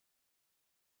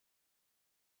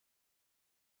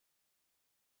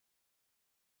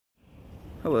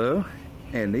Hello,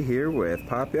 Andy here with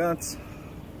POP Yachts.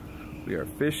 We are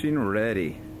fishing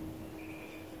ready.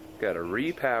 Got a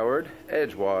repowered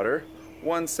Edgewater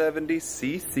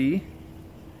 170cc.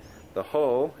 The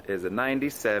hull is a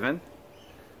 97.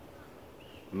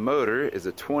 Motor is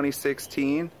a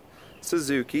 2016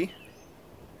 Suzuki.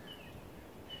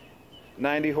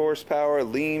 90 horsepower,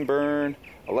 lean burn,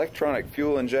 electronic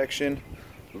fuel injection,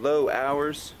 low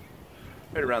hours,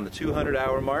 right around the 200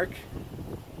 hour mark.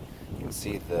 You can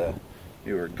see the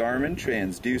newer Garmin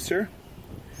transducer.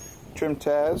 Trim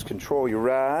tabs control your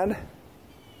ride.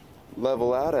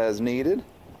 Level out as needed.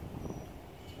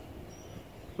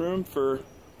 Room for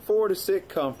 4 to sit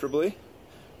comfortably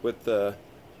with the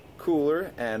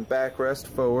cooler and backrest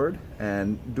forward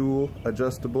and dual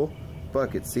adjustable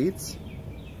bucket seats.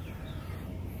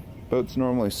 Boat's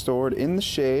normally stored in the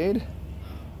shade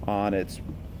on its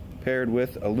paired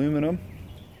with aluminum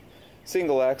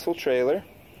single axle trailer.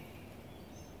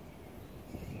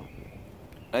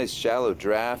 Nice shallow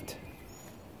draft.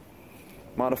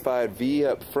 Modified V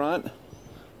up front.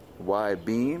 Wide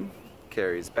beam.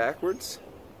 Carries backwards.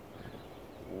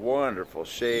 Wonderful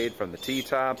shade from the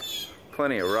T-top.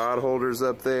 Plenty of rod holders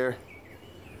up there.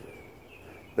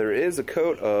 There is a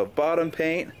coat of bottom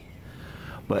paint,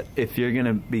 but if you're going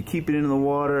to be keeping it in the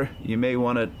water, you may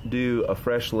want to do a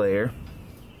fresh layer.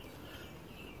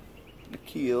 The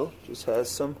keel just has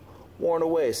some worn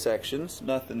away sections,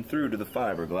 nothing through to the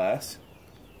fiberglass.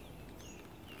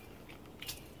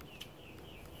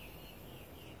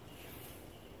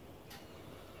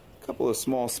 Couple of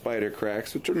small spider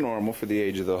cracks, which are normal for the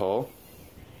age of the hull.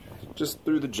 Just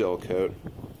through the gel coat,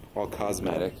 all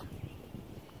cosmetic.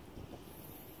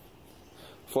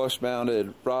 Flush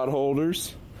mounted rod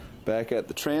holders back at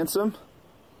the transom.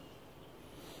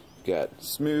 Got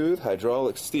smooth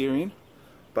hydraulic steering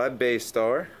by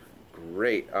Baystar.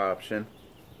 Great option.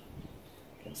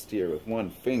 Can steer with one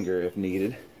finger if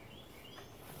needed.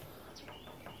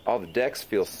 All the decks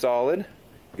feel solid.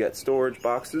 Got storage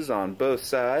boxes on both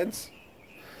sides.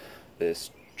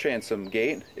 This transom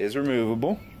gate is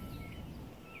removable.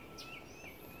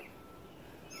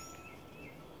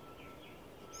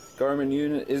 Garmin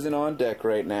unit isn't on deck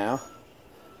right now.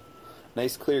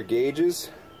 Nice clear gauges,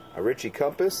 a Richey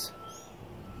compass,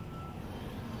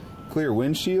 clear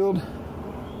windshield,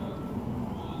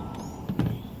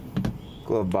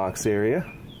 glove box area,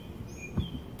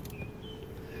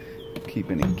 keep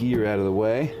any gear out of the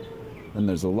way. Then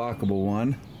there's a lockable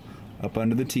one up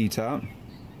under the T-top.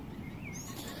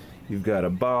 You've got a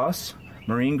Boss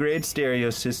marine grade stereo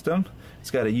system. It's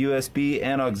got a USB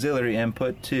and auxiliary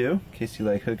input too, in case you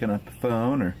like hooking up a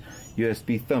phone or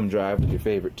USB thumb drive with your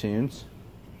favorite tunes.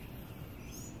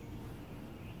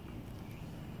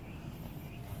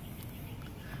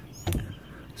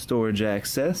 Storage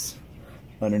access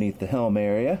underneath the helm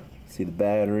area. See the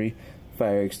battery,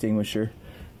 fire extinguisher,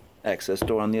 access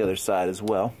door on the other side as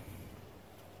well.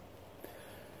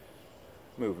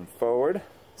 Moving forward,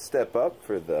 step up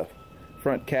for the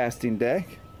front casting deck.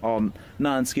 All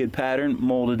non-skid pattern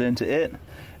molded into it.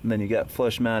 And then you got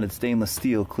flush mounted stainless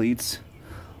steel cleats.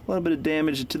 A little bit of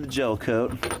damage to the gel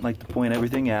coat. Like to point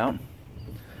everything out.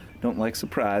 Don't like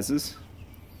surprises.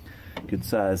 Good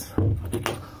size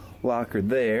locker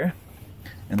there.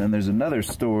 And then there's another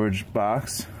storage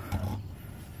box.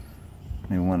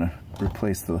 May want to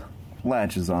replace the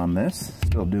latches on this.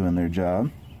 Still doing their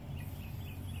job.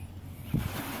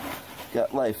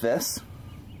 Got life vests.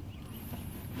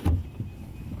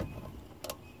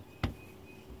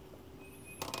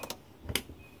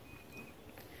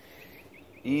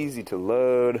 Easy to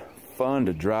load, fun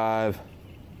to drive.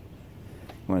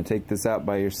 You want to take this out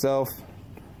by yourself?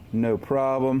 No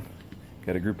problem.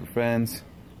 Got a group of friends?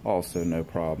 Also no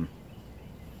problem.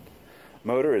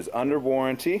 Motor is under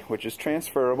warranty, which is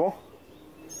transferable.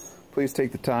 Please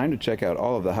take the time to check out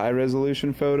all of the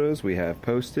high-resolution photos we have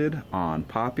posted on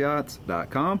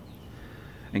popyachts.com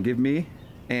and give me,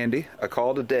 Andy, a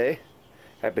call today.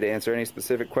 Happy to answer any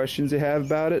specific questions you have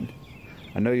about it.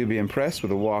 I know you'll be impressed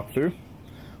with a walkthrough.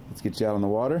 Let's get you out on the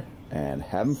water and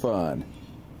having fun.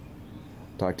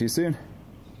 Talk to you soon.